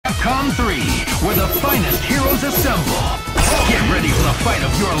Capcom 3, where the finest heroes assemble. Get ready for the fight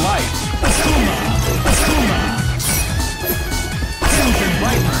of your life. Akuma, Crimson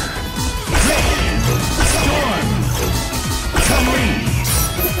Viper, Red, Storm, Chun-Li,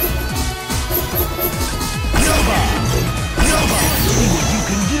 Nova, see what you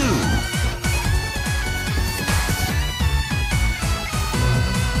can do.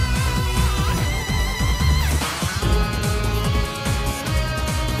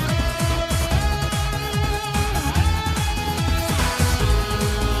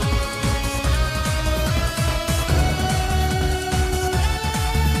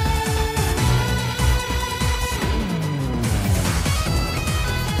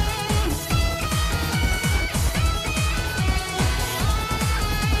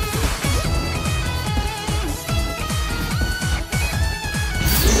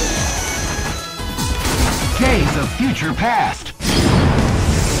 Days of future past.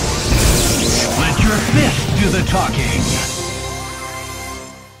 Let your fist do the talking.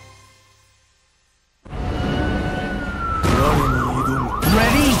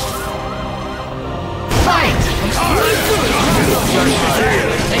 Ready? Fight!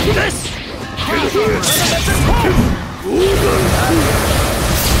 Take this!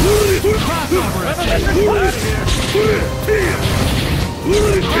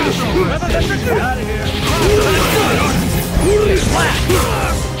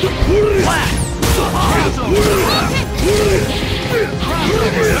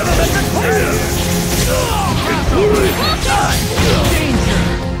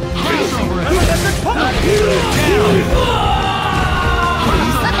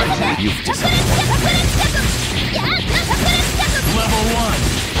 You've disappointed. Level 1.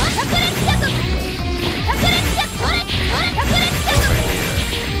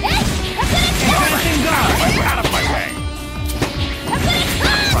 Advancing guard! Out of my way!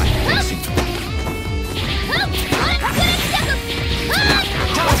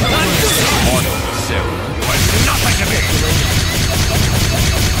 Nothing to me!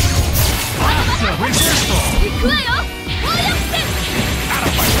 Reversal! Out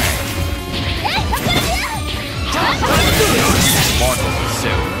of my way! Mortal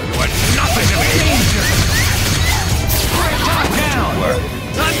soon. You are nothing to me! Danger! Top down!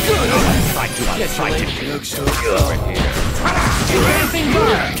 Not good! Try to fight it. Over here. Advancing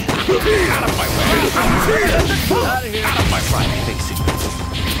guard! Out of my way! Out of my way! Fix it.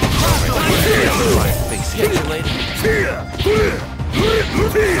 Fix it. Get you later.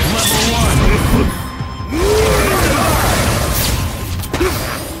 Level 1.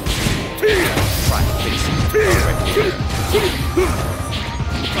 Try to fix it.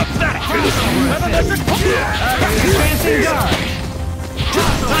 Pathetic! Advancing guard!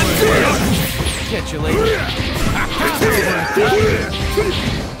 Get you later.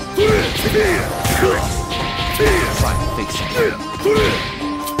 Try to fix it.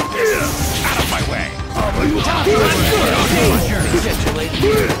 Out of my way. Get you later.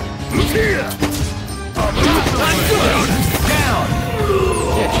 Down.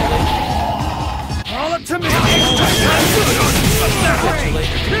 Get you later. All up to me. Get you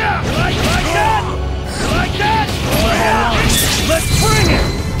later. Like that? Like that? Let's bring it!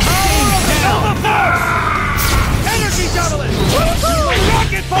 Down the first! Energy doubling!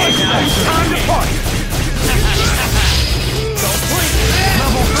 Rocket punch! Time to party! Don't blink!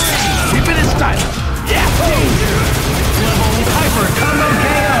 Level 3! Keep it in style! Yeah! Level Hyper Combo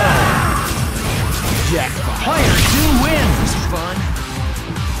KO! Jackpot! Player 2 wins! This is fun!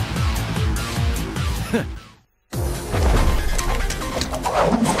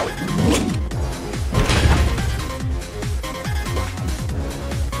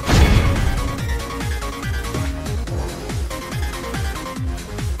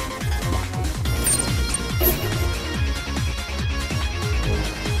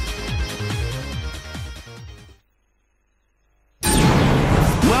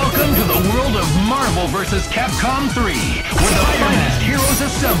 Versus Capcom 3, where the finest heroes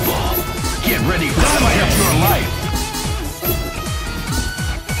assemble. Get ready for the fight of your life.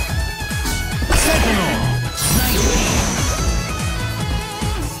 Sentinel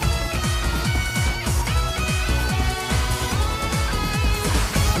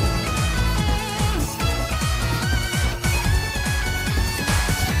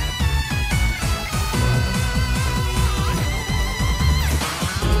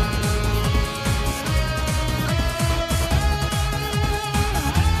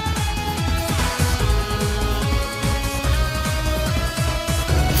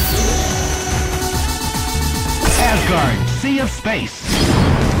Hsien-Ko. Sea of Space.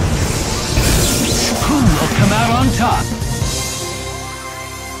 Who will come out on top?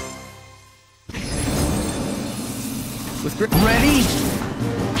 With grip. Ready?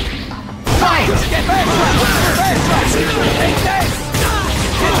 Fight! Get back! Take this!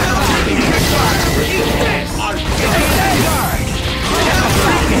 Eat this! Take this!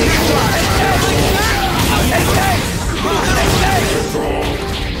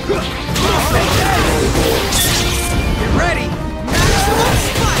 Get ready! Maximum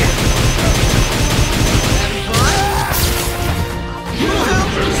fire!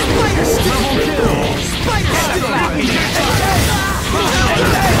 Spider stick! Spider stick!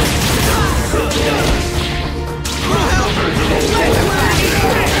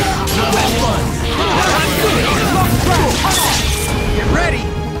 Get ready!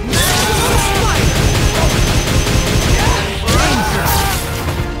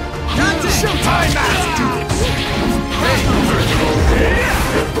 Dante! Showtime, Master!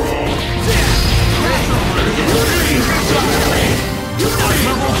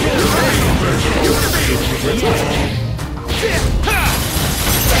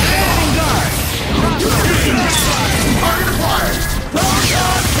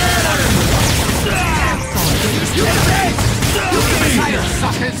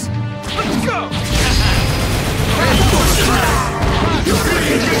 Suckers! Let's go!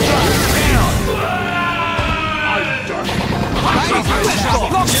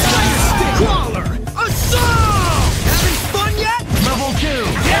 Crawler! Assault! Having fun yet? Level 2!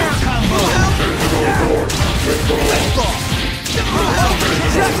 Air combo! Football!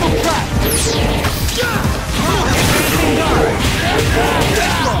 Jackal trap! Advancing guard!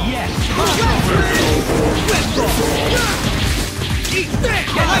 Yes! Football! Eat that!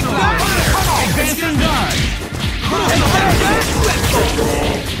 Like that! Advancing guard!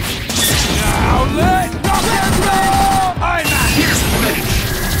 Now let rock and roll! I'm not here to finish!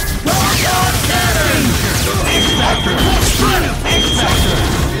 Rock on cannon! X-Factor! X-Factor!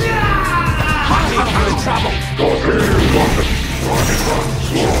 Popping through trouble!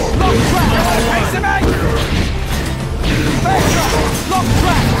 Lock trap! Face him out! Back trap! Lock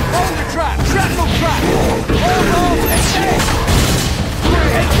trap! Hold the trap! Shrapnel trap! Hold on! Escape!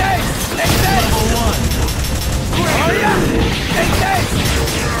 Escape! Escape! Level 1! Oh yeah! Escape!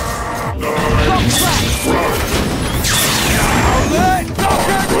 Lock trap! Now let rock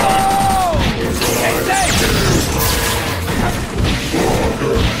and roll! Escape!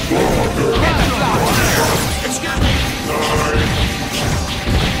 Get the block! Excuse me!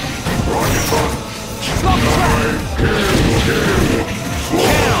 Lock trap!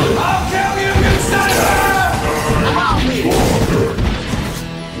 I'll kill you, you sniper! Allow me!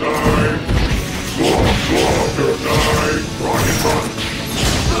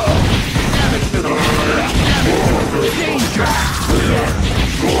 Danger!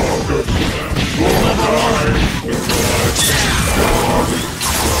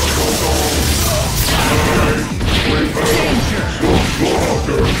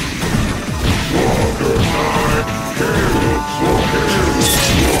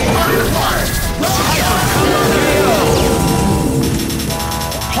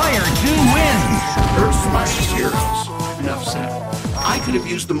 Player 2 wins! Earth smashes heroes. Enough said. I could have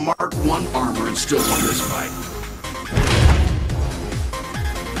used the Mark 1 armor and still won this fight.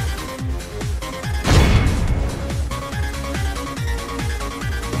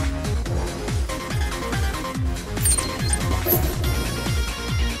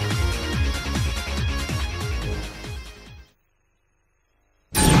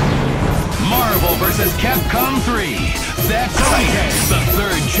 Marvel vs. Capcom 3. That's right. The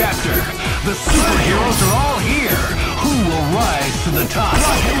third chapter. The superheroes are all here. Who will rise to the top?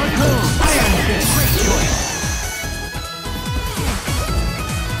 Rocket Raccoon. Iron Fist. Great choice.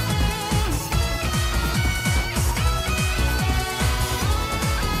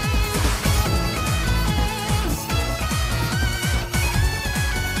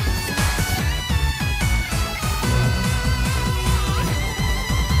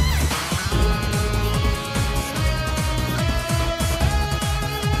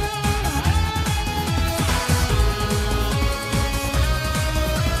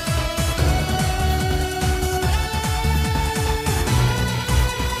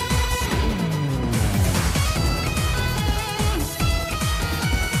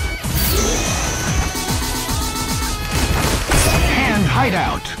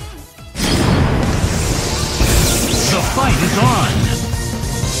 Hideout. The fight is on.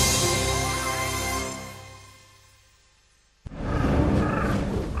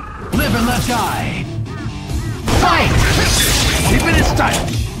 Live and let die. Fight! Keep it in style.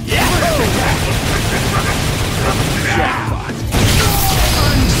 Yeah. Jackpot.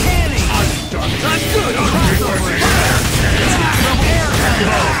 Uncanny. Not good. Air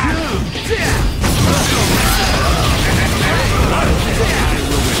combo.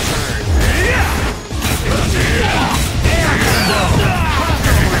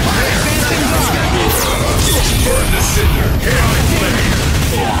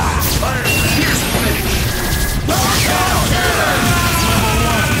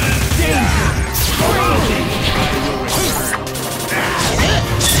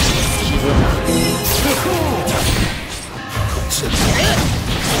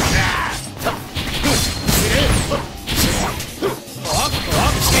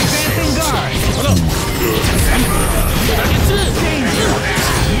 I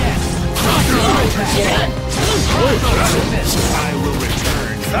will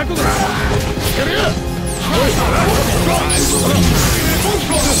return.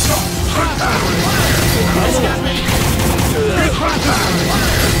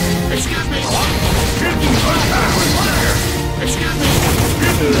 Excuse me. Excuse me.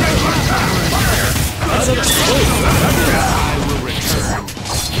 I will return.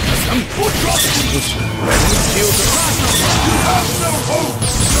 You have no hope.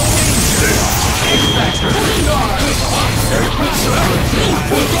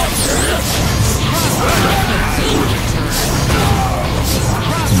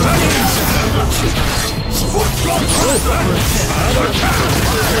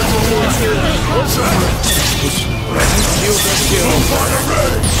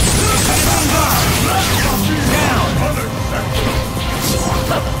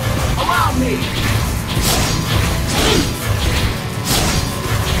 Allow me!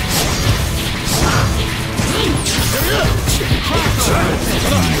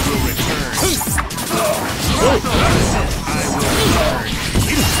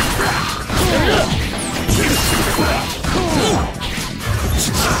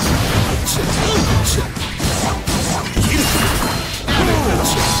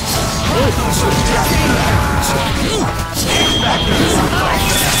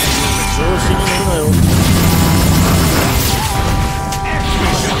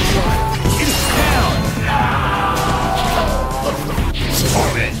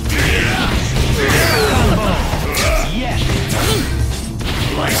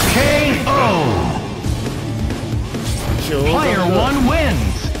 Player one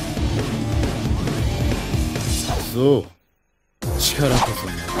wins. そう力こそ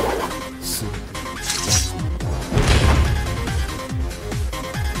ね